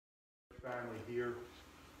family here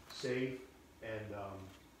safe. And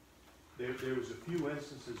there was a few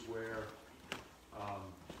instances where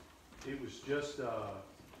it was just,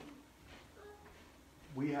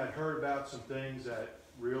 we had heard about some things that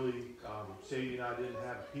really Sadie and I didn't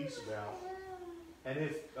have a peace about. And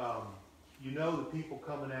if you know the people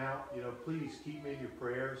coming out, you know, please keep me in your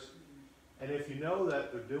prayers. And if you know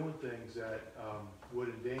that they're doing things that would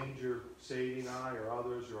endanger Sadie and I or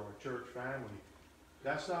others or our church family,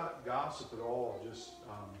 that's not gossip at all, just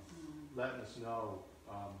letting us know.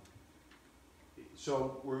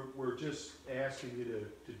 So we're just asking you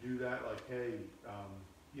to do that, like, hey,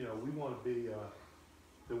 you know, we want to be,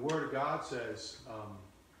 the Word of God says,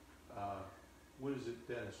 what is it,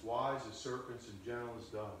 Dennis? Wise as serpents and gentle as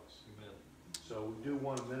doves. Amen. So we do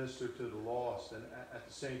want to minister to the lost, and at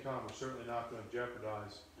the same time, we're certainly not going to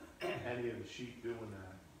jeopardize any of the sheep doing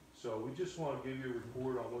that. So we just want to give you a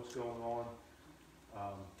report on what's going on.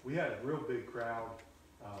 We had a real big crowd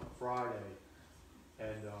Friday,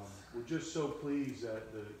 and we're just so pleased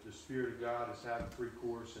that the Spirit of God is having free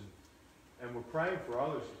course, and we're praying for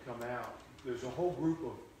others to come out. There's a whole group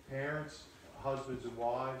of parents, husbands and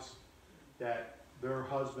wives, that their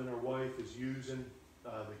husband or wife is using,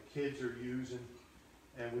 the kids are using,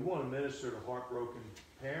 and we want to minister to heartbroken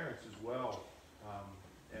parents as well.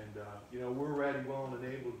 You know, we're ready, willing, and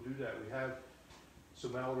able to do that. We have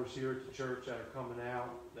some elders here at the church that are coming out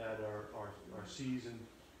that are seasoned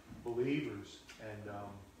believers, and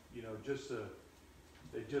you know,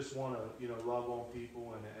 they just want to, you know, love on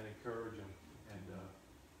people and encourage them. And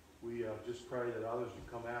we just pray that others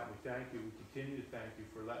will come out. We thank you. We continue to thank you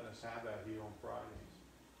for letting us have that here on Fridays.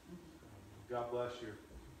 God bless your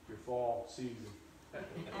fall season.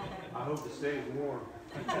 I hope it stays warm.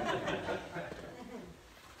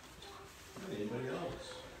 Anybody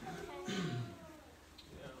else?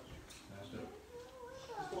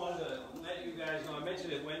 Just wanted to let you guys know, I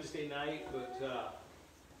mentioned it Wednesday night, but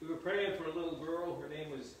we were praying for a little girl. Her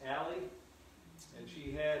name was Allie, and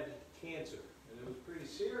she had cancer. And it was pretty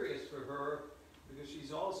serious for her because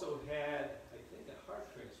she's also had, I think, a heart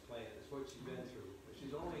transplant is what she's been through. But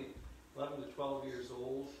she's only 11 to 12 years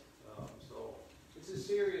old, so it's a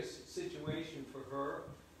serious situation for her.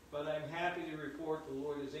 But I'm happy to report the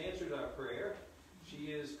Lord has answered our prayer.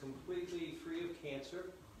 She is completely free of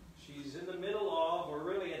cancer. She's in the middle of, or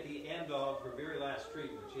really at the end of, her very last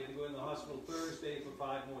treatment. She had to go in the hospital Thursday for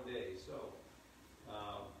 5 more days. So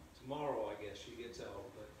tomorrow, I guess, she gets out.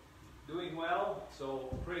 But doing well,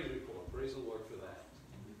 so praise report. Praise the Lord for that.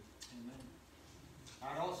 Amen.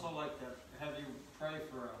 I'd also like to have you pray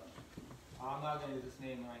for, I'm not going to get this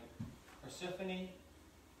name right, Persephone?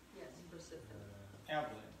 Yes, Persephone.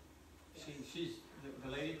 Evelyn. She's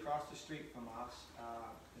the lady across the street from us.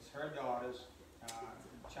 It's her daughter's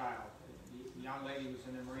child. The young lady was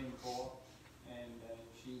in the Marine Corps, and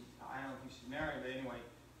I don't think she's married, but anyway,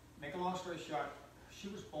 make a long story short, she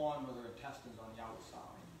was born with her intestines on the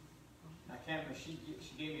outside. I can't remember, she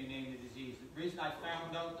gave me the name of the disease. The reason I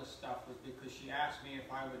found out this stuff was because she asked me if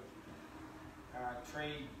I would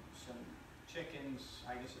trade some chickens,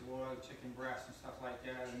 I guess it was, chicken breasts and stuff like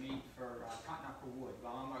that, and meat for cutting up her wood.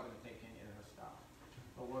 Well, I'm not going to take any of her stuff,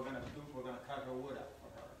 but we're going to cut her wood up for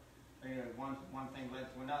her. Anyway, one thing led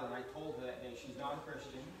to another, and I told her that day she's not a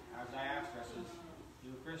Christian. As I asked her, I said,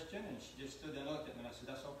 "You a Christian?" And she just stood there and looked at me, and I said,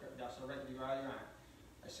 "That's okay. That's all right with you, right?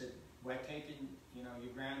 I said, "We're taking, you know, your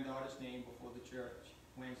granddaughter's name before the church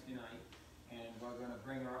Wednesday night, and we're going to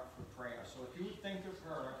bring her up for prayer. So if you would think of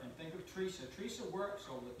her and think of Teresa. Teresa works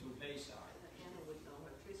over to Bayside. Anna would know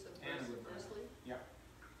her. Teresa Presley. Yeah.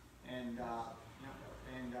 And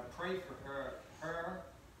pray for her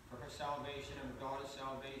for her salvation and her daughter's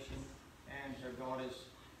salvation and her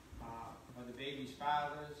daughter's or the baby's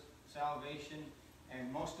father's salvation,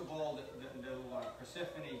 and most of all, the little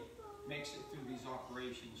Persephone makes it through these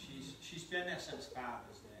operations. She's been there since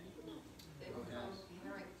Father's Day. They were from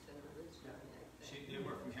Harrington originally, I think. They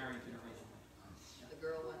were from Harrington originally. The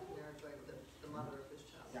girl went to marriage with the mother of his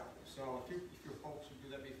child. Yeah. So if your folks would do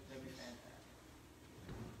that'd be fantastic.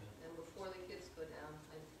 And before the kids go down,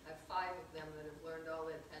 I have 5 of them that have learned all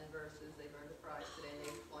their 10 verses. They earned a prize today, and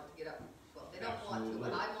they want to get up. Well, they don't want to,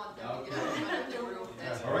 but I want them to get up in front of the room.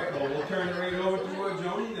 All right, well, we'll turn it right over to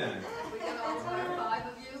Joni then. We got all 5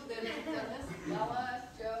 of you that have done this. Bella,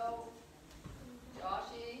 Joe,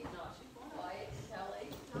 Joshy, Wyatt, Kelly.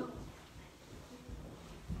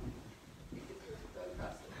 You can go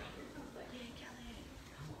across the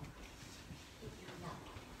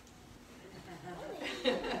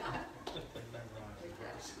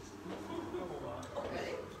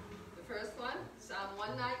Ready? The first one, Psalm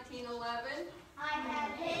 119:11. I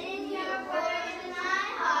have hidden your word in my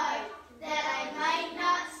heart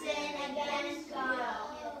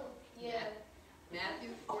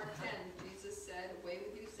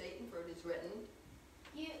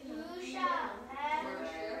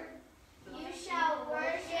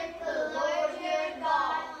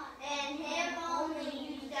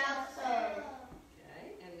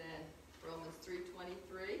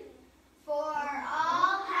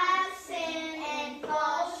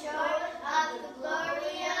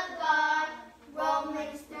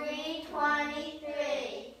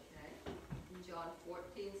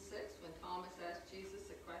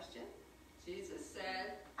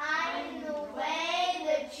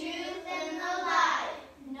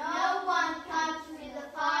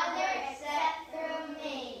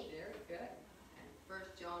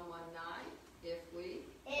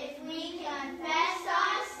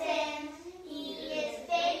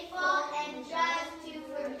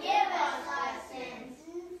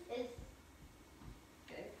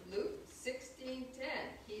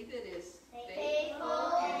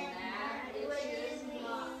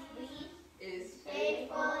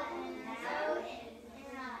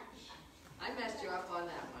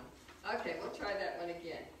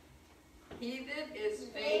he that is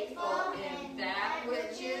faithful in that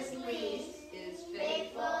which is least is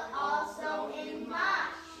faithful also in much.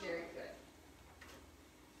 Very good.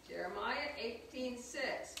 Jeremiah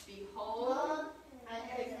 18:6. Behold, as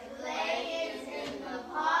the clay is in the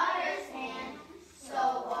potter's hand,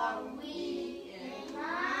 so are we in my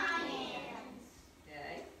hands.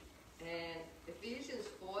 Okay. And Ephesians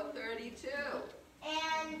 4:32.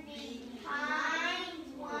 And be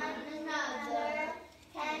kind one another,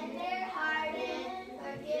 tender-hearted,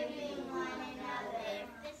 forgiving one another.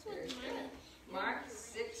 Very good. Mark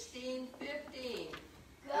 16:15.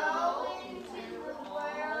 Go into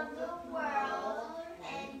the world,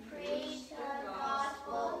 and preach the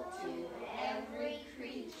gospel to every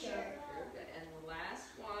creature. Very good. And the last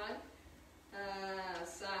one,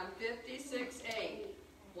 Psalm 56:8.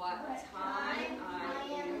 What time I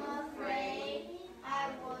am afraid,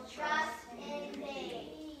 I will trust in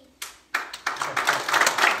thee. All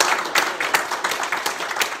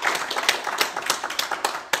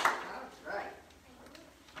right.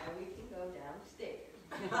 And we can go downstairs.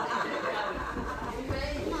 You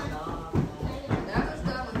ready? That was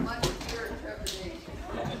done with much pure trepidation.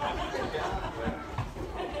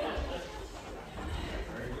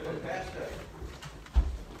 Very good, Pastor.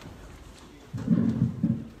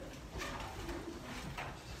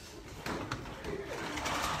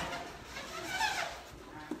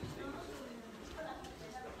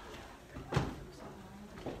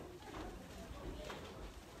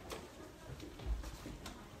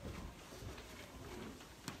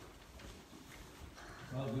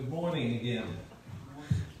 Well, good morning again.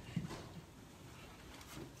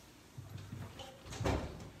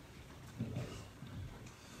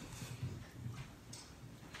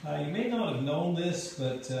 You may not have known this,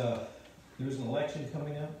 but there's an election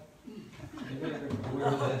coming up. Anybody aware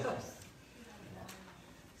of that?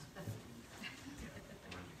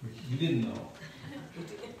 You didn't know.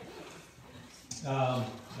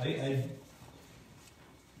 I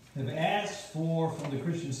have asked for, from the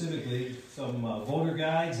Christian Civic League, some voter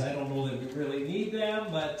guides. I don't know that we really need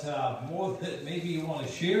them, but more that maybe you want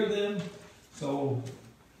to share them. So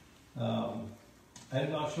I'm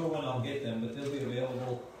not sure when I'll get them, but they'll be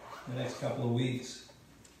available in the next couple of weeks.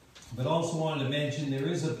 But also wanted to mention there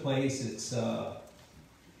is a place, it's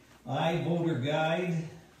iVoterGuide.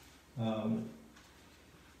 Let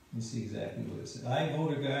me see exactly what it says.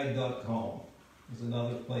 iVoterGuide.com is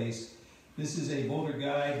another place. This is a voter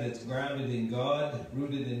guide that's grounded in God,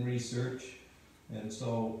 rooted in research. And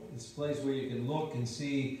so it's a place where you can look and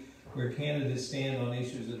see where candidates stand on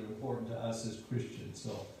issues that are important to us as Christians.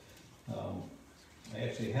 So I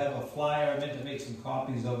actually have a flyer. I meant to make some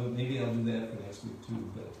copies of it. Maybe I'll do that for next week too.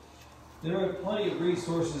 But there are plenty of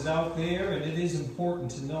resources out there, and it is important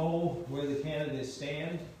to know where the candidates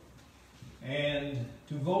stand and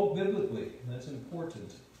to vote biblically. That's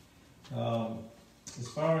important. As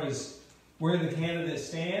far as where the candidates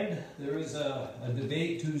stand, there is a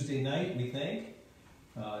debate Tuesday night, we think.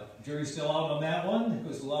 Jury's still out on that one,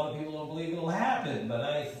 because a lot of people don't believe it'll happen. But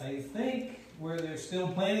I think where they're still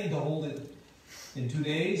planning to hold it in 2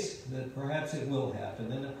 days, that perhaps it will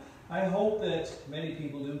happen. And I hope that many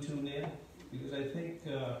people do tune in, because I think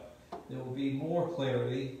there will be more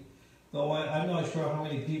clarity. Though I'm not sure how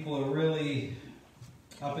many people are really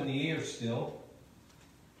up in the air still.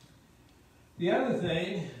 The other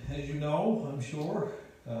thing, as you know, I'm sure,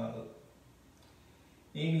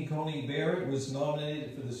 Amy Coney Barrett was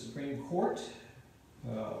nominated for the Supreme Court.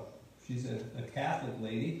 She's a Catholic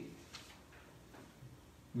lady,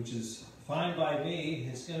 which is fine by me.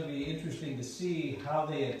 It's going to be interesting to see how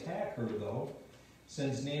they attack her, though,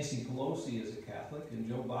 since Nancy Pelosi is a Catholic and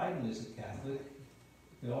Joe Biden is a Catholic.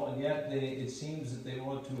 You know, and yet it seems that they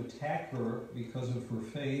want to attack her because of her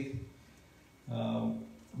faith.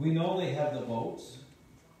 We know they have the votes.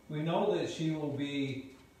 We know that she will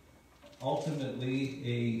be ultimately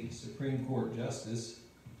a Supreme Court justice.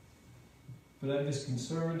 But I'm just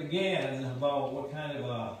concerned again about what kind of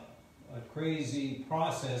a crazy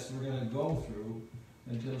process we're going to go through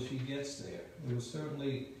until she gets there. It was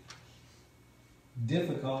certainly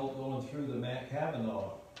difficult going through the Matt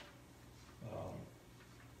Kavanaugh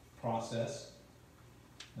process,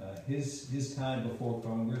 his time before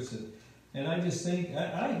Congress, and I just think,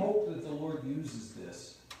 I hope that the Lord uses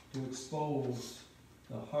this to expose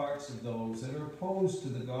the hearts of those that are opposed to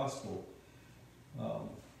the gospel,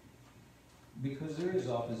 because there is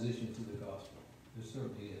opposition to the gospel. There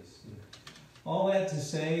certainly is. And all that to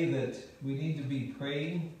say that we need to be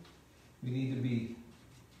praying. We need to be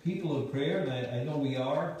people of prayer, and I know we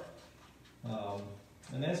are.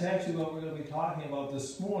 And that's actually what we're going to be talking about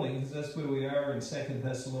this morning, because that's where we are in 2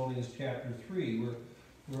 Thessalonians chapter 3.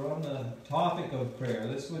 we're on the topic of prayer.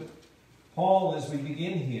 That's what Paul, as we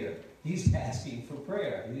begin here, he's asking for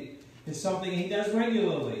prayer. It's something he does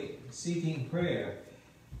regularly, seeking prayer.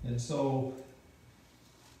 And so,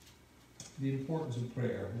 the importance of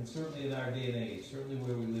prayer, and certainly in our day and age, certainly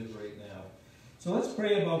where we live right now. So let's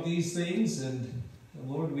pray about these things, and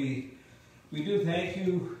Lord, we do thank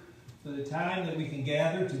you for the time that we can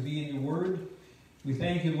gather to be in your word. We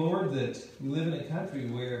thank you, Lord, that we live in a country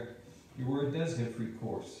where your word does have free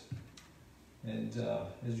course. And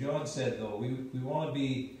as John said, though, we want to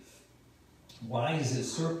be wise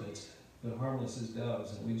as serpents, but harmless as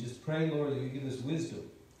doves. And we just pray, Lord, that you give us wisdom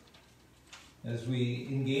as we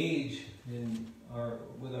engage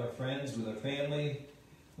with our friends, with our family,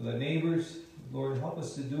 with our neighbors. Lord, help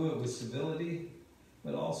us to do it with civility,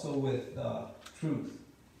 but also with truth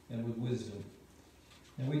and with wisdom.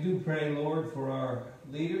 And we do pray, Lord, for our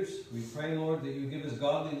leaders. We pray, Lord, that you give us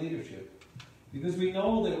godly leadership, because we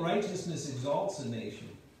know that righteousness exalts a nation,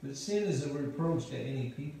 but sin is a reproach to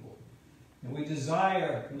any people. And we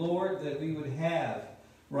desire, Lord, that we would have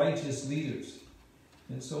righteous leaders.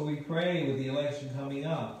 And so we pray with the election coming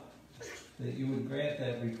up that you would grant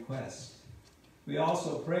that request. We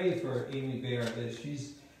also pray for Amy Barrett as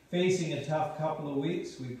she's facing a tough couple of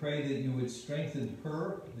weeks. We pray that you would strengthen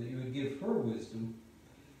her, that you would give her wisdom.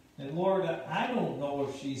 And Lord, I don't know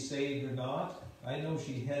if she's saved or not. I know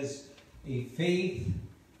she has a faith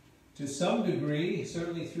to some degree,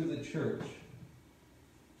 certainly through the church.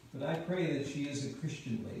 But I pray that she is a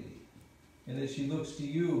Christian lady, and that she looks to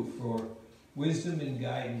you for wisdom and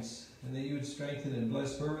guidance, and that you would strengthen and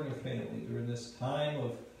bless her and her family during this time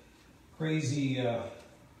of crazy,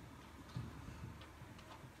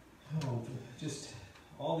 just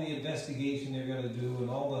all the investigation they're going to do and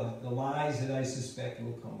all the lies that I suspect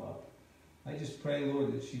will come up. I just pray,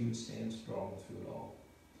 Lord, that she would stand strong through it all.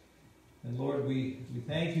 And Lord, we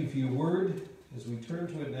thank you for your word as we turn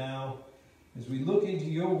to it now. As we look into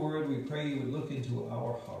your word, we pray you would look into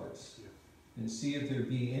our hearts and see if there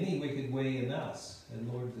be any wicked way in us. And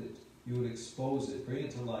Lord, that you would expose it, bring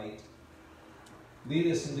it to light, lead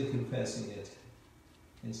us into confessing it,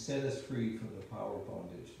 and set us free from the power of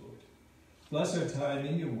bondage, Lord. Bless our time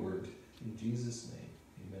in your word. In Jesus' name,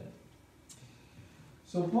 amen.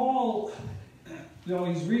 So Paul,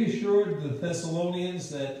 he's reassured the Thessalonians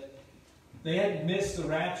that they hadn't missed the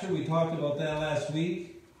rapture. We talked about that last week.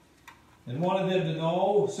 And wanted them to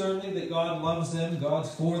know, certainly, that God loves them,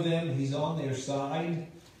 God's for them, he's on their side.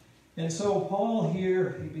 And so Paul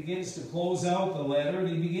here, he begins to close out the letter, and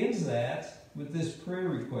he begins that with this prayer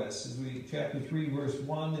request. As we, chapter 3, verse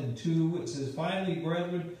 1 and 2, it says, "Finally,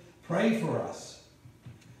 brethren, pray for us,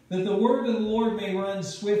 that the word of the Lord may run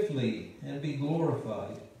swiftly and be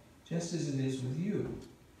glorified, just as it is with you,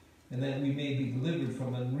 and that we may be delivered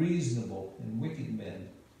from unreasonable and wicked men,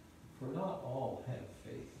 for not all have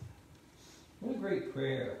faith." What a great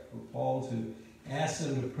prayer for Paul to ask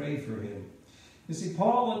them to pray for him. You see,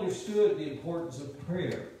 Paul understood the importance of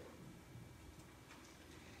prayer.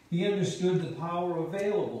 He understood the power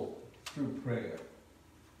available through prayer.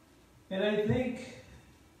 And I think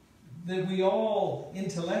that we all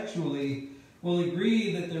intellectually will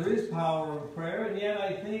agree that there is power in prayer, and yet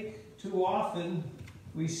I think too often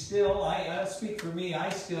we still, I speak for me,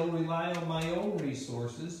 I still rely on my own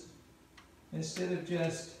resources instead of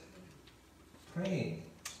just praying,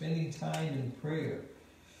 spending time in prayer.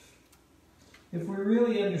 If we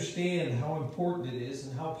really understand how important it is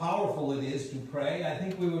and how powerful it is to pray, I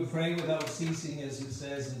think we would pray without ceasing, as it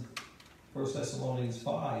says in 1 Thessalonians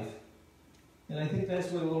 5. And I think that's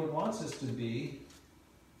where the Lord wants us to be,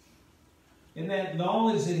 in that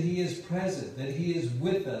knowledge that he is present, that he is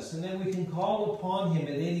with us, and that we can call upon him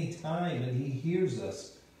at any time and he hears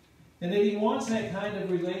us. And that he wants that kind of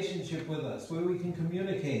relationship with us, where we can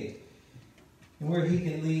communicate and where he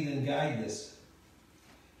can lead and guide us.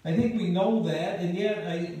 I think we know that, and yet,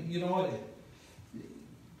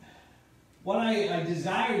 what I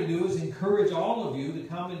desire to do is encourage all of you to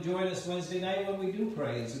come and join us Wednesday night when we do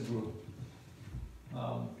pray as a group.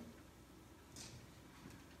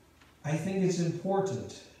 I think it's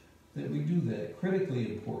important that we do that,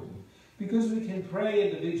 critically important, because we can pray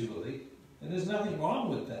individually, and there's nothing wrong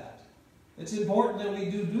with that. It's important that we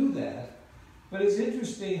do that. But it's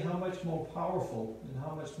interesting how much more powerful and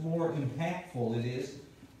how much more impactful it is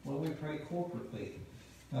when we pray corporately.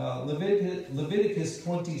 Leviticus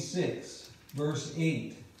 26, verse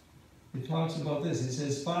 8, it talks about this. It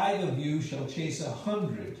says, 5 of you shall chase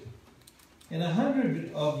 100, and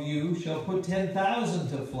 100 of you shall put 10,000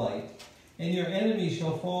 to flight, and your enemy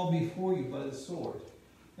shall fall before you by the sword.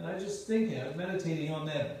 And I was just thinking, I was meditating on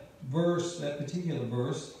that verse, that particular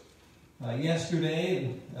verse.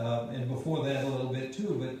 yesterday, and before that a little bit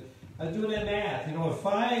too. But I was doing that math. You know, if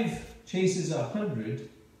 5 chases 100,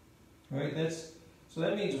 right? So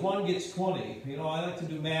that means 1 gets 20. You know, I like to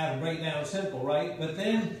do math and break down simple, right? But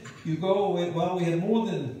then you go with, well, we have more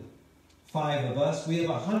than 5 of us. We have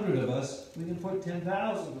 100 of us. We can put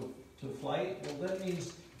 10,000 to flight. Well, that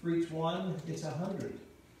means for each one, it's 100.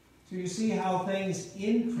 So you see how things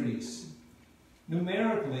increase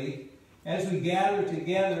numerically as we gather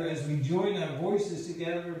together, as we join our voices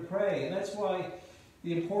together and pray. And that's why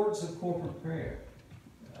the importance of corporate prayer.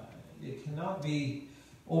 It cannot be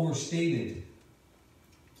overstated.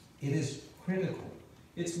 It is critical.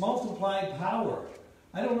 It's multiplied power.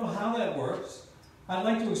 I don't know how that works. I'd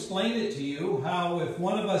like to explain it to you, how if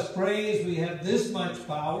one of us prays, we have this much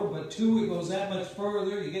power, but 2, it goes that much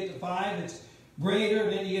further. You get to 5, it's greater,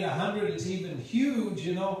 and then you get 100, it's even huge,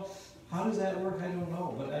 you know. How does that work? I don't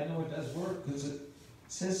know, but I know it does work because it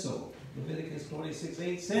says so. Leviticus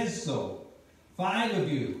 26:8 says so. 5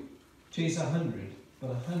 of you chase 100, but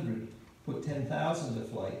 100 put 10,000 to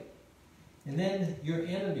flight. And then your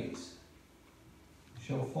enemies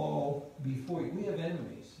shall fall before you. We have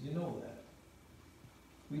enemies, you know that.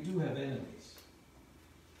 We do have enemies.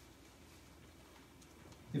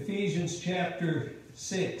 Ephesians chapter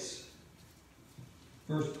 6,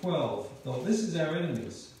 verse 12. Though this is our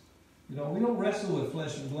enemies. You know, we don't wrestle with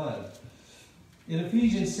flesh and blood. In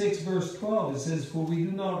Ephesians 6, verse 12, it says, "For we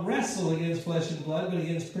do not wrestle against flesh and blood, but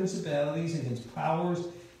against principalities, against powers,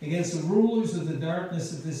 against the rulers of the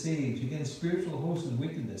darkness of this age, against spiritual hosts of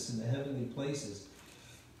wickedness in the heavenly places."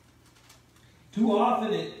 Too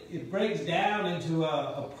often it breaks down into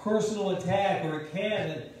a personal attack, or it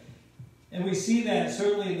can, and we see that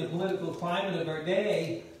certainly in the political climate of our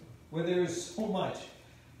day, where there's so much.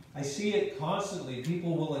 I see it constantly.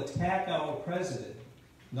 People will attack our president,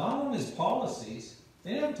 not on his policies.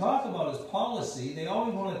 They don't talk about his policy. They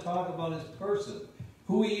always want to talk about his person,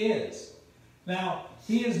 who he is. Now,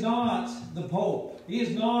 he is not the Pope. He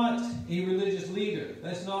is not a religious leader.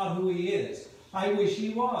 That's not who he is. I wish he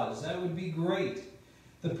was. That would be great.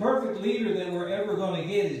 The perfect leader that we're ever going to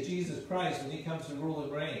get is Jesus Christ when he comes to rule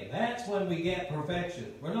and reign. That's when we get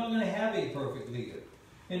perfection. We're not going to have a perfect leader.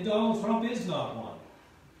 And Donald Trump is not one.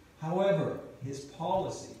 However, his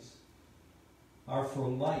policies are for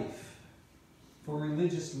life, for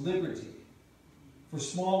religious liberty, for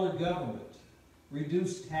smaller government,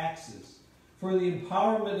 reduced taxes, for the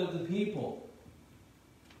empowerment of the people.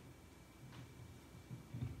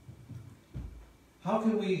 How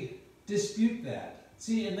can we dispute that?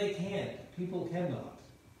 See, and they can't. People cannot.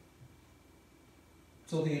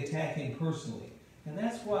 So they attack him personally. And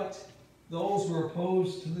that's what those who are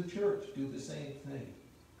opposed to the church do, the same thing.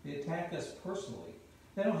 They attack us personally.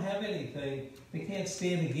 They don't have anything. They can't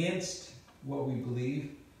stand against what we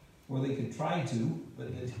believe, or they could try to, but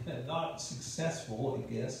they're not successful,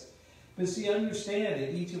 I guess. But see, understand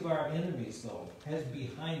that each of our enemies, though, has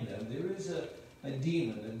behind them, there is a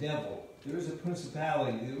demon, a devil. There is a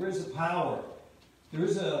principality. There is a power. There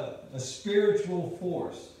is a spiritual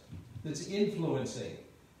force that's influencing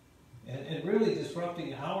and really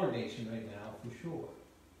disrupting our nation right now, for sure.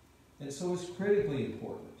 And so it's critically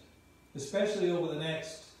important, especially over the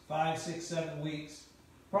next 5, 6, 7 weeks,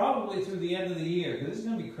 probably through the end of the year, because it's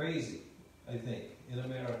going to be crazy, I think, in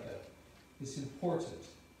America. It's important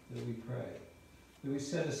that we pray, that we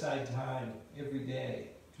set aside time every day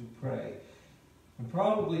to pray. I'm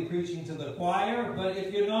probably preaching to the choir, but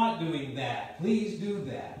if you're not doing that, please do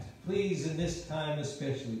that. Please, in this time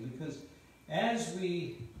especially, because as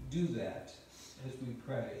we do that, as we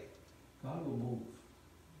pray, God will move.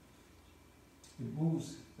 It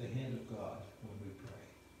moves the hand of God when we pray.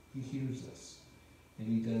 He hears us, and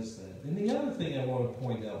he does that. And the other thing I want to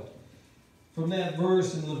point out, from that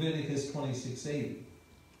verse in Leviticus 26:8,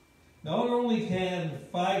 not only can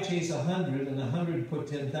 5 chase 100 and 100 put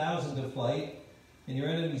 10,000 to flight, and your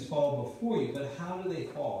enemies fall before you, but how do they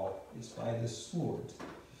fall? It's by the sword.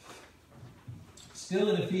 Still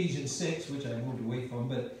in Ephesians 6, which I moved away from,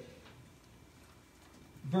 but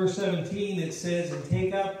verse 17, it says, "And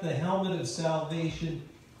take up the helmet of salvation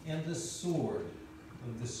and the sword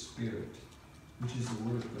of the Spirit," which is the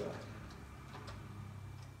Word of God.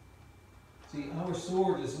 See, our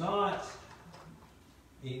sword is not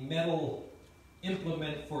a metal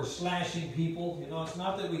implement for slashing people. You know, it's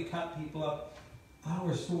not that we cut people up.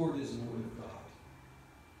 Our sword is the Word of God.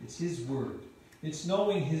 It's His Word. It's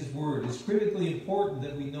knowing His Word. It's critically important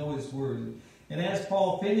that we know His Word. And as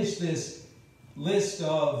Paul finished this list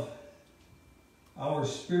of our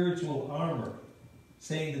spiritual armor,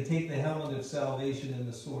 saying to take the helmet of salvation and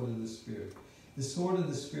the sword of the Spirit. The sword of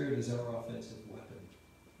the Spirit is our offensive weapon.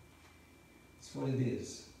 That's what it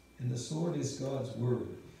is. And the sword is God's word.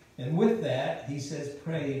 And with that, he says,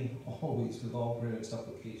 praying always with all prayer and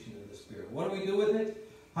supplication in the Spirit. What do we do with it?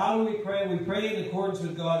 How do we pray? We pray in accordance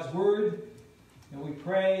with God's word, and we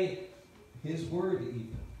pray his word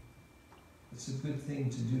even. It's a good thing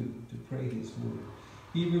to do, to pray his word.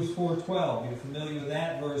 Hebrews 4:12, you're familiar with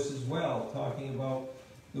that verse as well, talking about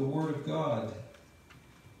the word of God.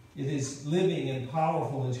 It is living and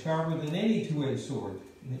powerful and sharper than any two-edged sword,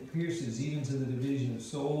 and it pierces even to the division of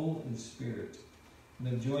soul and spirit, and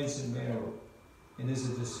of joints and marrow, and is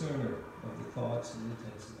a discerner of the thoughts and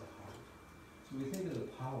intents of the heart. So we think of the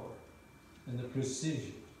power and the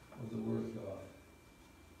precision of the word of God.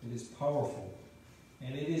 It is powerful,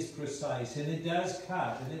 and it is precise, and it does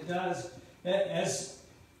cut, and it does, as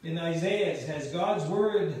in Isaiah it says, God's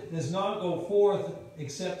word does not go forth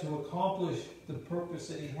except to accomplish the purpose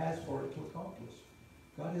that he has for it to accomplish.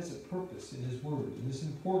 God has a purpose in his word, and it's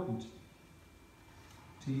important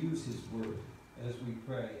to use his word as we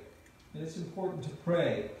pray. And it's important to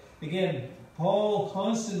pray. Again, Paul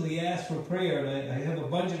constantly asked for prayer, and I have a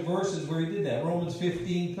bunch of verses where he did that. Romans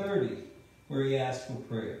 15:30, where he asked for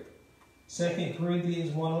prayer. 2 Corinthians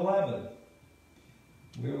 1:11,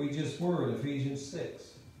 where we just were, Ephesians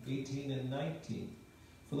 6:18 and 19.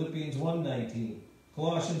 Philippians 1:19,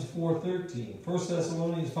 Colossians 4:13, 1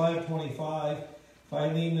 Thessalonians 5:25,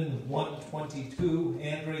 Philemon 1:22,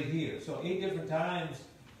 and right here. So 8 different times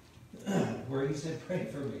where he said, pray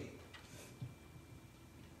for me.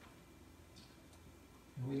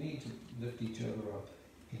 And we need to lift each other up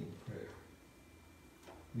in prayer.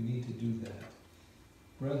 We need to do that.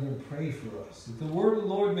 Brethren, pray for us, that the word of the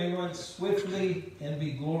Lord may run swiftly and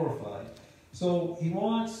be glorified. So he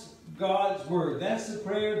wants God's word. That's the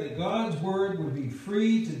prayer, that God's word would be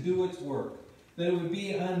free to do its work, that it would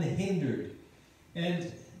be unhindered.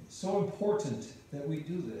 And so important that we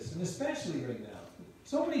do this, and especially right now.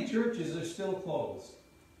 So many churches are still closed.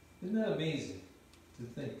 Isn't that amazing to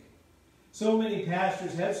think? So many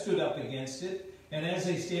pastors have stood up against it, and as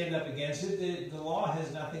they stand up against it, the law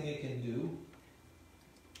has nothing it can do.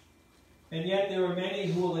 And yet there are many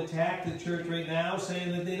who will attack the church right now,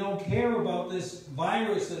 saying that they don't care about this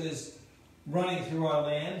virus that is running through our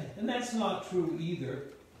land. And that's not true either.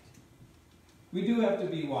 We do have to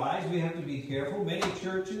be wise. We have to be careful. Many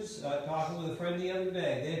churches, talking with a friend the other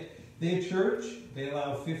day, their church, they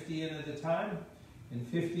allow 50 in at a time. And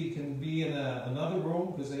 50 can be in another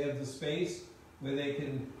room because they have the space where they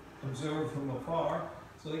can observe from afar.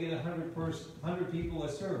 So they get 100 people a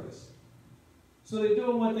service. So they're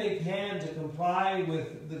doing what they can to comply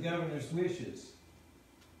with the governor's wishes.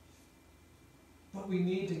 But we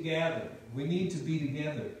need to gather. We need to be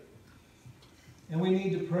together. And we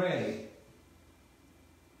need to pray.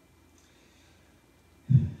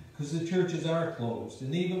 Because the churches are closed.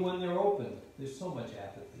 And even when they're open, there's so much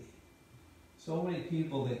apathy. So many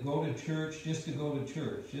people that go to church just to go to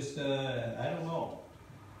church. Just, I don't know,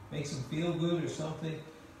 makes them feel good or something.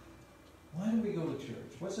 Why do we go to church?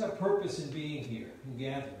 What's our purpose in being here and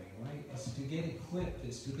gathering, right? It's to get equipped.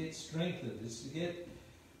 It's to get strengthened. It's to get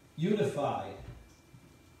unified.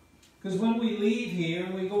 Because when we leave here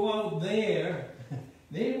and we go out there,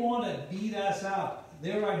 they want to beat us up.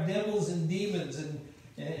 There are devils and demons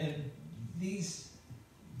and these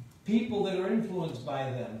people that are influenced by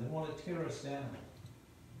them that want to tear us down,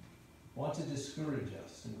 want to discourage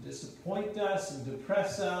us and disappoint us and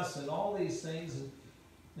depress us and all these things.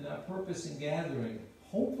 And our purpose in gathering,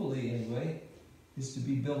 hopefully anyway, is to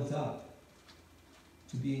be built up,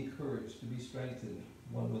 to be encouraged, to be strengthened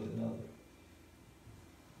one with another.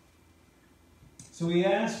 So we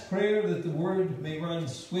ask prayer that the word may run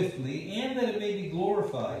swiftly and that it may be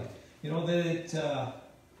glorified. You know, that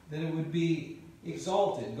it would be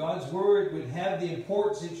exalted. God's word would have the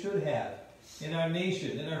importance it should have in our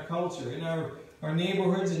nation, in our culture, in our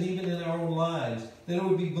neighborhoods, and even in our own lives. That it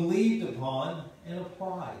would be believed upon and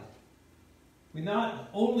applied. We not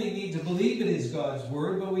only need to believe it is God's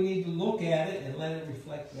word, but we need to look at it and let it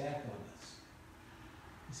reflect back on us.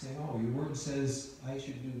 And say, oh, your word says I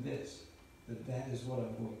should do this. That is what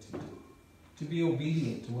I'm going to do. To be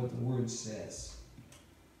obedient to what the word says.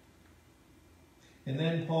 And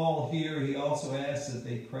then Paul here, he also asks that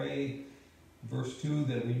they pray, verse 2,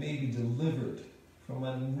 that we may be delivered from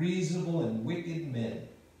unreasonable and wicked men,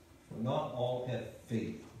 for not all have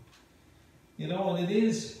faith. You know, and it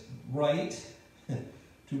is right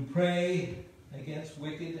to pray against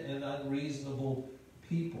wicked and unreasonable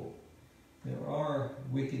people. There are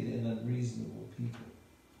wicked and unreasonable people.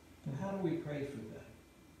 But how do we pray for them?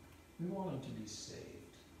 We want them to be saved.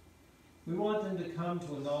 We want them to come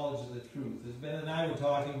to a knowledge of the truth. As Ben and I were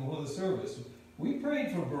talking before the service, We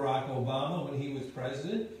prayed for Barack Obama when he was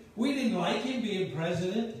president. We didn't like him being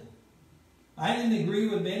president. I didn't agree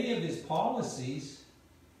with many of his policies.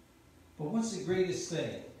 But what's the greatest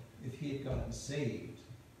thing if he had gotten saved?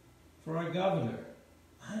 For our governor,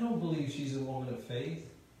 I don't believe she's a woman of faith.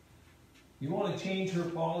 You want to change her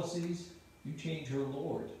policies? You change her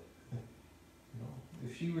Lord.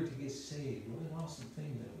 If she were to get saved, what an awesome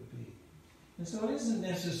thing that would be. And so it isn't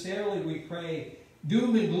necessarily we pray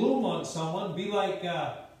doom and gloom on someone. Be like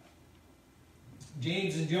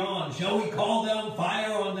James and John. Shall we call down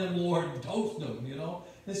fire on them, Lord, and toast them,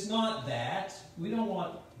 It's not that. We don't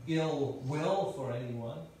want ill will for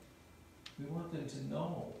anyone. We want them to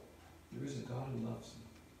know there is a God who loves them.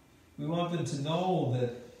 We want them to know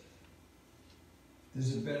that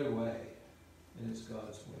there's a better way, and it's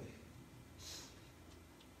God's way.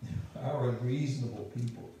 Our unreasonable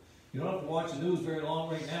people. You don't have to watch the news very long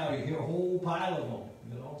right now. You hear a whole pile of them,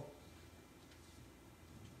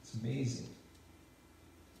 It's amazing.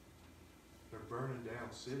 They're burning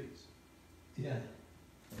down cities. Yeah,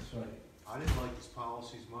 that's right. I didn't like his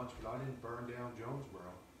policies much, but I didn't burn down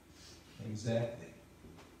Jonesboro. Exactly.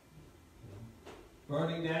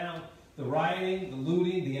 Burning down, the rioting, the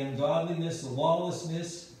looting, the ungodliness, the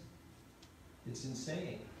lawlessness. It's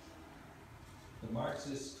insane. The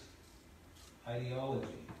Marxist ideology.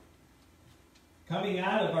 Coming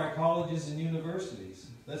out of our colleges and universities.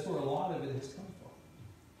 That's where a lot of it has come from.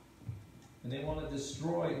 And they want to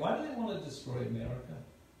destroy. Why do they want to destroy America?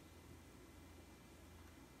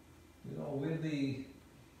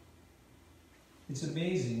 It's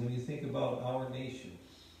amazing when you think about our nation.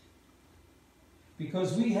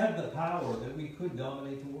 Because we have the power that we could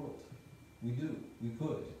dominate the world. We do. We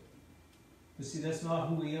could. But see, that's not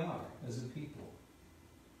who we are as a people.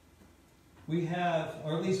 We have,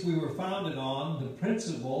 or at least we were founded on, the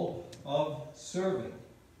principle of serving,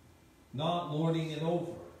 not lording it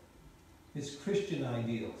over. It's Christian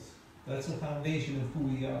ideals. That's the foundation of who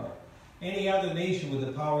we are. Any other nation with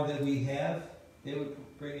the power that we have, they would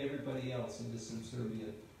bring everybody else into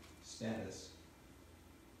subservient status.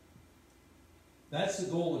 That's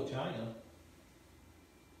the goal of China.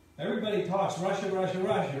 Everybody talks Russia, Russia,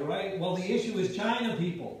 Russia, right? Well, the issue is China,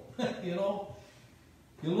 people.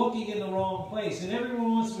 You're looking in the wrong place. And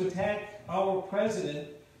everyone wants to attack our president,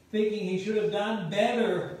 thinking he should have done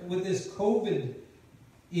better with this COVID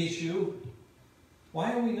issue.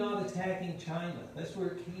 Why are we not attacking China? That's where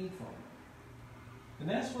it came from. And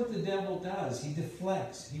that's what the devil does. He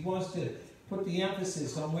deflects. He wants to put the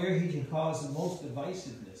emphasis on where he can cause the most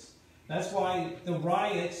divisiveness. That's why the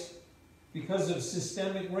riots, because of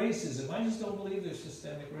systemic racism. I just don't believe there's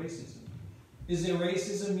systemic racism. Is there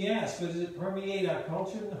racism? Yes. But does it permeate our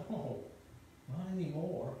culture? No. Not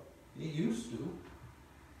anymore. It used to.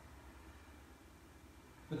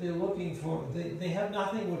 But they're looking for, they have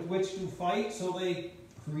nothing with which to fight, so they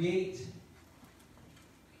create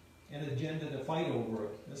an agenda to fight over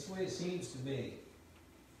it. That's the way it seems to me.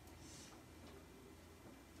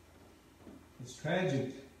 It's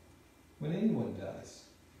tragic when anyone dies.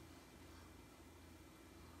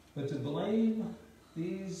 But to blame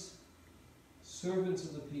these servants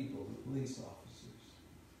of the people, the police officers,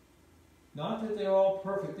 not that they're all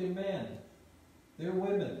perfect, they're men, they're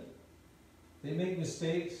women. They make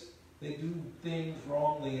mistakes, they do things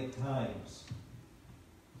wrongly at times.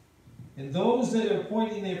 And those that are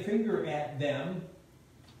pointing their finger at them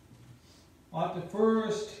ought to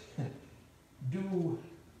first do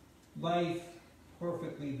life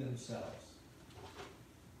perfectly themselves.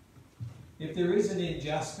 If there is an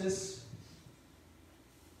injustice,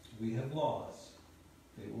 we have laws.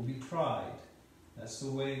 They will be tried. That's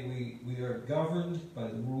the way we are governed by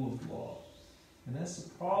the rule of law. And that's the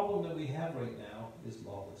problem that we have right now, is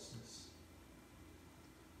lawlessness.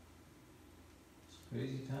 It's a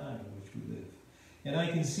crazy time in which we live. And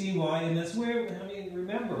I can see why, and that's where,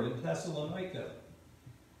 remember in Thessalonica,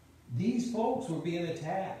 these folks were being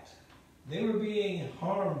attacked. They were being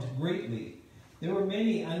harmed greatly. There were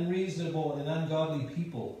many unreasonable and ungodly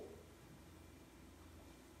people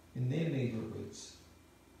in their neighborhoods.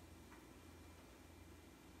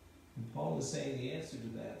 And Paul is saying the answer to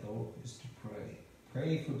that, though, is to pray.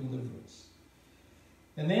 Pray for deliverance.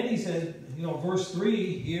 And then he said, verse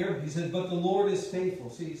 3 here, he said, but the Lord is faithful.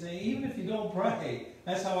 See, he's saying, even if you don't pray,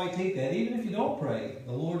 that's how I take that. Even if you don't pray,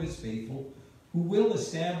 the Lord is faithful, who will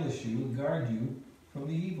establish you and guard you from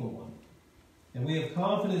the evil one. And we have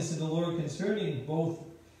confidence in the Lord concerning both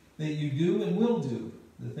that you do and will do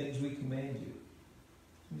the things we command you.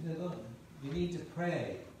 He said, look, you need to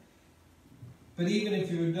pray. But even if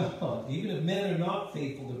you're not, even if men are not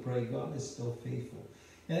faithful to pray, God is still faithful.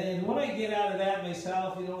 And what I get out of that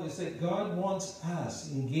myself, is that God wants us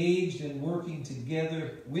engaged and working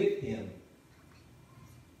together with Him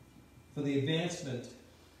for the advancement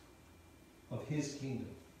of His kingdom.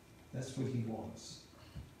 That's what He wants.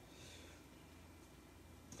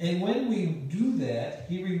 And when we do that,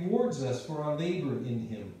 He rewards us for our labor in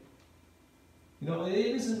Him.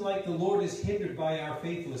 It isn't like the Lord is hindered by our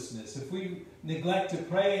faithlessness. If we neglect to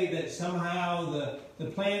pray, that somehow the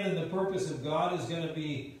plan and the purpose of God is going to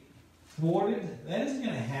be thwarted. That isn't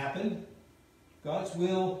going to happen. God's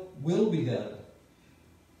will be done.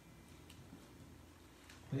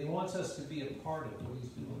 But He wants us to be a part of what He's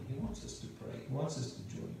doing. He wants us to pray. He wants us to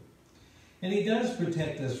join. And He does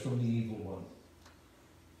protect us from the evil one.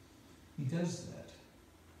 He does that.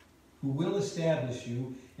 Who will establish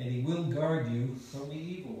you, and He will guard you from the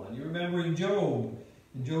evil one. You remember in Job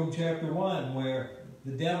chapter 1, where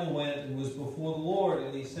the devil went and was before the Lord,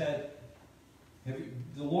 and he said,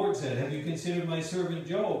 the Lord said, "Have you considered my servant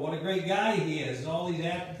Job? What a great guy he is." And all these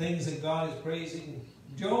things that God is praising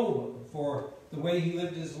Job for the way he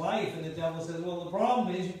lived his life. And the devil says, "Well, the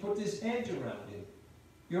problem is you put this hedge around him.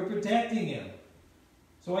 You're protecting him.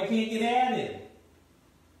 So I can't get at him."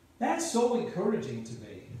 That's so encouraging to me.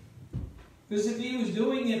 Because if He was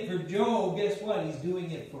doing it for Job, guess what? He's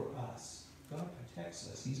doing it for us. God protects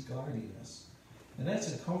us. He's guarding us. And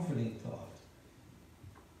that's a comforting thought.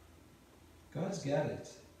 God's got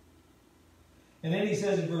it. And then He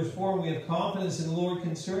says in verse 4, "We have confidence in the Lord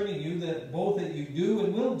concerning you, that both that you do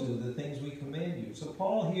and will do the things we command you." So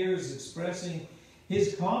Paul here is expressing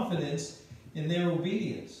his confidence in their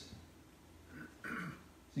obedience.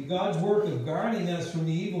 See, God's work of guarding us from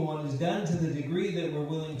the evil one is done to the degree that we're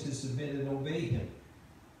willing to submit and obey Him.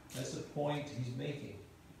 That's the point He's making.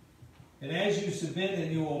 And as you submit and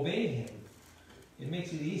you obey Him, it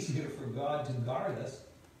makes it easier for God to guard us.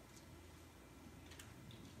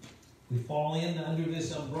 We fall in under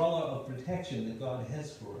this umbrella of protection that God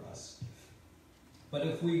has for us. But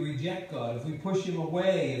if we reject God, if we push Him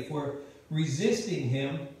away, if we're resisting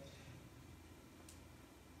Him,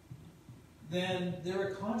 then there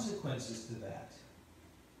are consequences to that.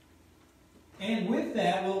 And with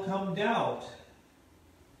that will come doubt.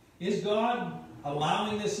 Is God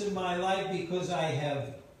allowing this in my life because I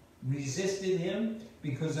have resisted Him?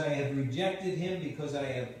 Because I have rejected Him? Because I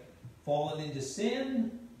have fallen into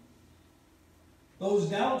sin? Those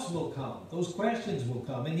doubts will come. Those questions will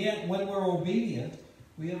come. And yet, when we're obedient,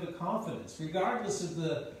 we have a confidence. Regardless of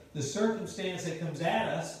the circumstance that comes at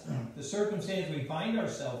us, the circumstance we find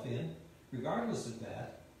ourselves in, regardless of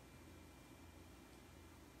that,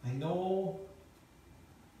 I know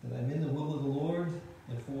that I'm in the will of the Lord,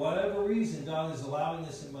 and for whatever reason God is allowing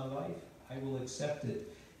this in my life, I will accept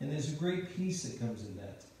it. And there's a great peace that comes in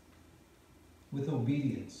that, with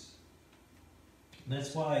obedience. And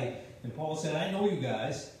that's why, and Paul said, "I know you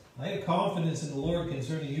guys. I have confidence in the Lord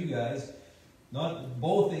concerning you guys, not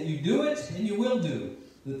both that you do it and you will do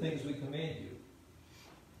the things we command you."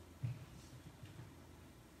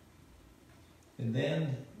 And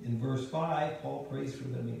then in verse 5, Paul prays for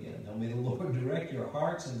them again. "Now may the Lord direct your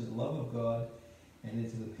hearts into the love of God and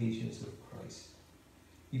into the patience of Christ."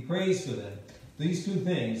 He prays for them. These two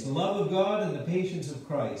things, the love of God and the patience of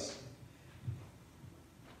Christ.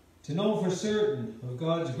 To know for certain of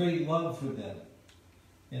God's great love for them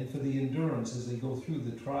and for the endurance as they go through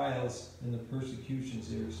the trials and the persecutions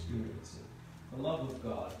they're experiencing. The love of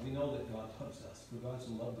God. We know that God loves us. For God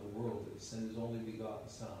so loved the world that He sent His only begotten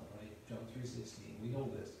Son, right? John 3:16. We know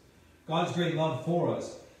this. God's great love for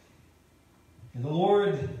us. And the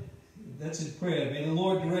Lord, that's His prayer. May the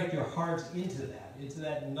Lord direct your hearts into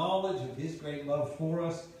that knowledge of His great love for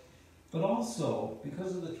us, but also,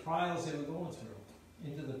 because of the trials they were going through,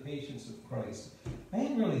 into the patience of Christ. I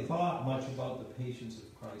hadn't really thought much about the patience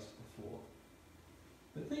of Christ before.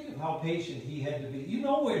 But think of how patient He had to be. You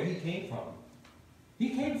know where He came from. He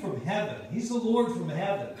came from heaven. He's the Lord from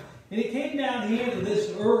heaven. And He came down here to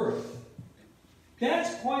this earth.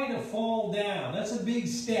 That's quite a fall down. That's a big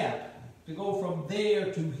step to go from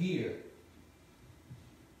there to here.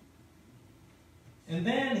 And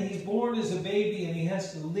then He's born as a baby and He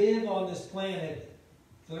has to live on this planet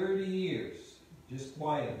 30 years, just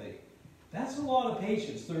quietly. That's a lot of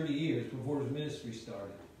patience, 30 years before His ministry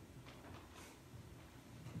started.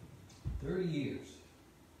 30 years.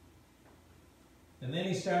 And then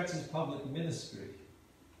He starts His public ministry.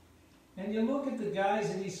 And you look at the guys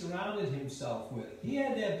that He surrounded Himself with. He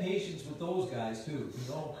had to have patience with those guys too. You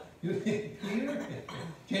know, Peter,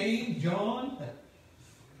 James, John,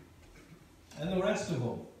 and the rest of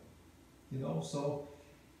them. You know, so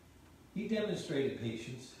He demonstrated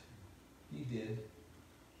patience. He did.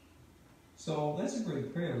 So that's a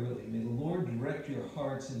great prayer, really. May the Lord direct your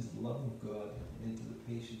hearts into the love of God and into the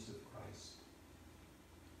patience of Christ.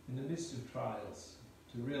 In the midst of trials,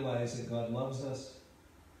 to realize that God loves us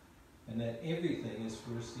and that everything is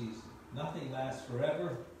for a season. Nothing lasts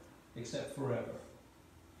forever except forever.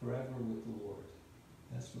 Forever with the Lord.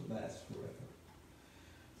 That's what lasts forever.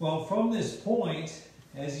 Well, from this point,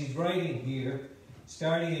 as he's writing here,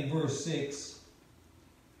 starting in verse 6,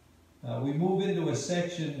 we move into a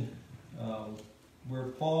section where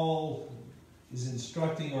Paul is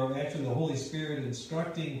instructing, or actually the Holy Spirit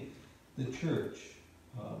instructing the church,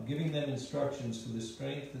 giving them instructions for the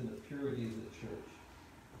strength and the purity of the church.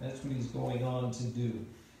 That's what he's going on to do.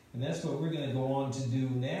 And that's what we're going to go on to do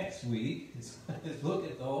next week, is look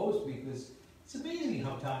at those, because it's amazing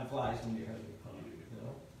how time flies when you're having fun, you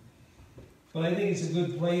know. But I think it's a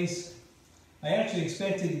good place. I actually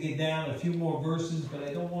expected to get down a few more verses, but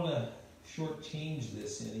I don't want to shortchange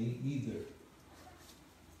this any either.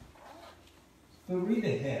 But read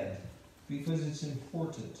ahead, because it's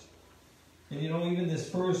important. And you know, even this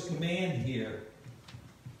first command here,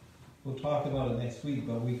 we'll talk about it next week,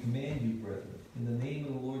 but we command you, brethren, in the name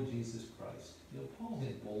of the Lord Jesus Christ. You know, Paul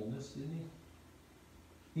had boldness, didn't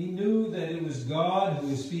he? He knew that it was God who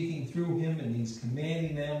was speaking through him, and he's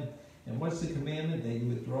commanding them. And what's the commandment? That you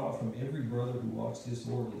withdraw from every brother who walks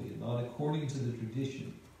disorderly, and not according to the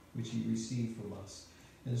tradition which he received from us.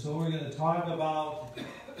 And so we're going to talk about,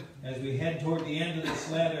 as we head toward the end of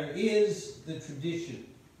this letter, is the tradition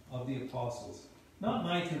of the apostles. Not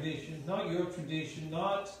my tradition, not your tradition,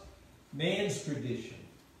 not man's tradition,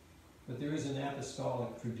 but there is an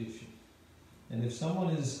apostolic tradition. And if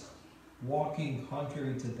someone is walking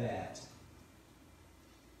contrary to that,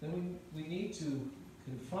 then we need to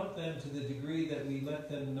confront them to the degree that we let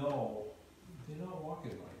them know they're not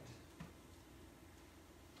walking right.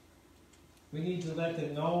 We need to let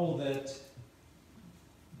them know that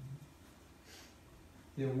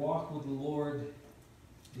their walk with the Lord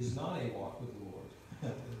is not a walk with the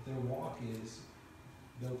Lord. Their walk is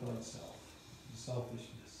built on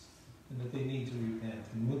selfishness, and that they need to repent.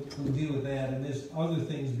 And we'll deal with that, and there's other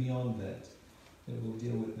things beyond that that we'll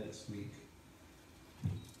deal with next week.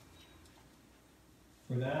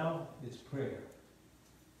 For now, it's prayer.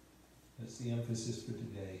 That's the emphasis for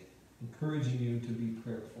today. Encouraging you to be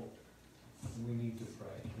prayerful. And we need to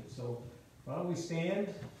pray. And so, why don't we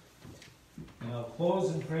stand? And I'll close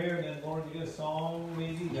in prayer, and then Lauren, you get a song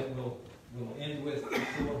maybe that we'll end with.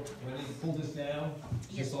 Before, ready to pull this down?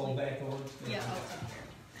 Yes, Just all back on? Yeah, I'll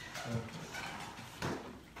come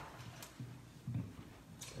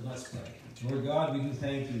And let's pray. Lord God, we do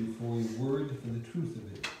thank you for your word, for the truth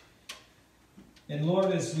of it. And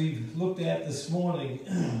Lord, as we've looked at this morning,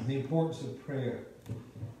 the importance of prayer.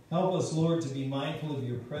 Help us, Lord, to be mindful of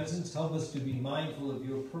your presence. Help us to be mindful of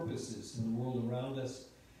your purposes in the world around us.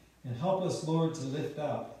 And help us, Lord, to lift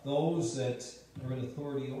up those that are in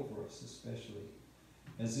authority over us, especially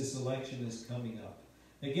as this election is coming up.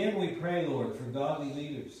 Again, we pray, Lord, for godly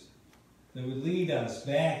leaders that would lead us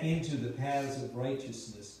back into the paths of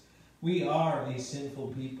righteousness. We are a sinful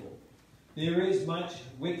people. There is much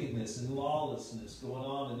wickedness and lawlessness going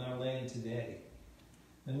on in our land today.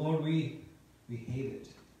 And Lord, we hate it.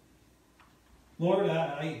 Lord,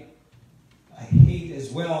 I hate as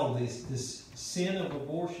well this sin of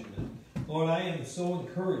abortion. And Lord, I am so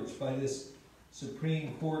encouraged by this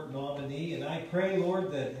Supreme Court nominee. And I pray, Lord,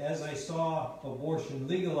 that as I saw abortion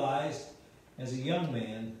legalized as a young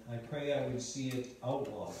man, I pray I would see it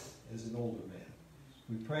outlawed as an older man.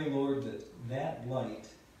 We pray, Lord, that light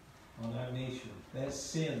on our nation, that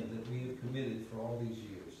sin that we have committed for all these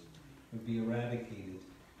years, would be eradicated.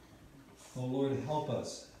 Oh Lord, help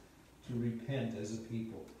us to repent as a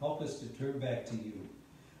people. Help us to turn back to you.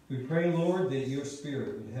 We pray, Lord, that your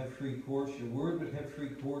Spirit would have free course, your word would have free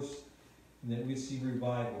course, and that we'd see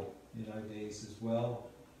revival in our days as well,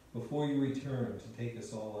 before you return to take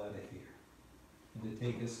us all out of here, and to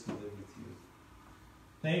take us to live with you.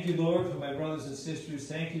 Thank you, Lord, for my brothers and sisters.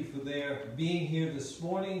 Thank you for their being here this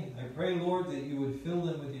morning. I pray, Lord, that you would fill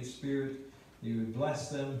them with your Spirit, that you would bless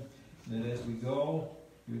them, and that as we go,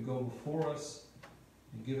 you would go before us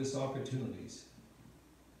and give us opportunities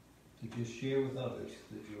to just share with others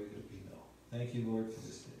the joy that we know. Thank you, Lord, for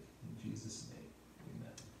this day. In Jesus' name,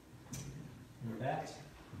 amen. And with that,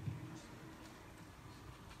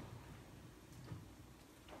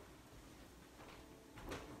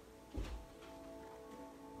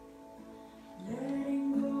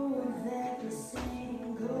 letting go of every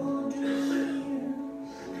single dream.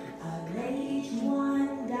 I lay each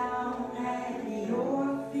one down at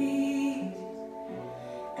your feet.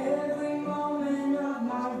 Every moment of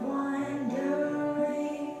my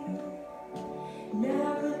wandering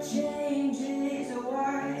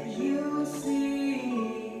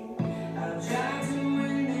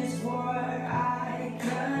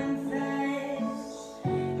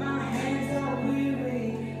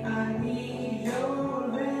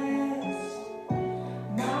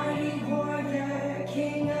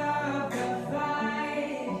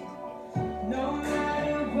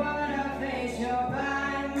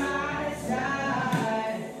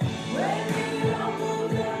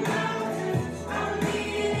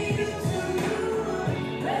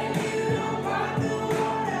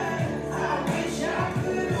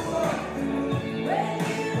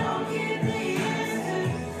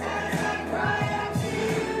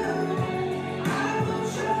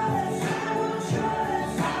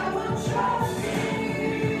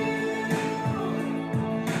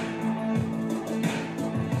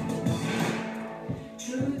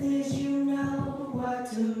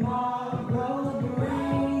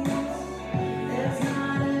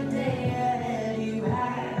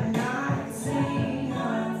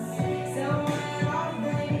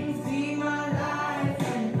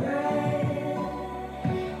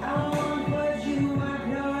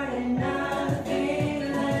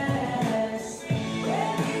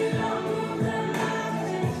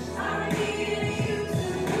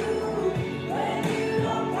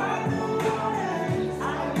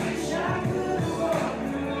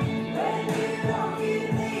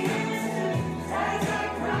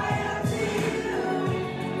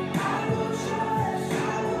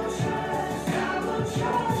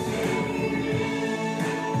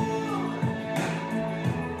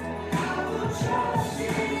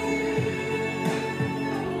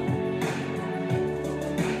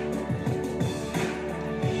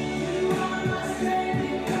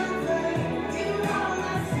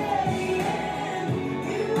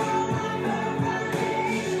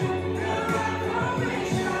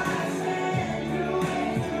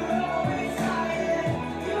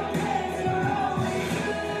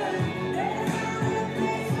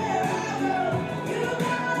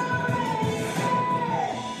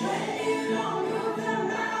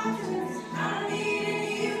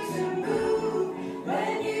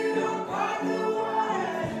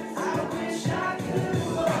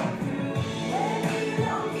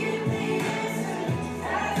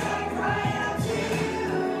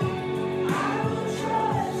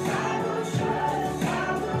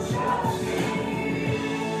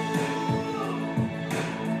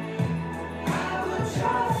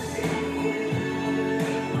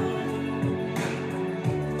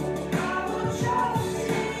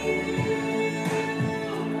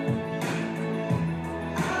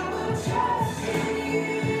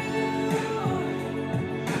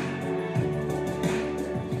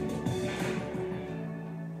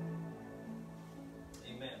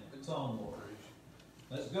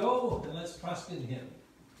Let's go and let's trust in Him.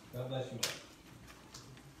 God bless you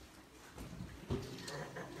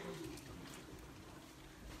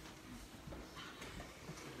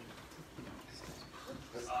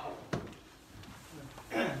all.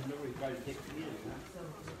 Nobody tried to take me in,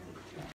 huh?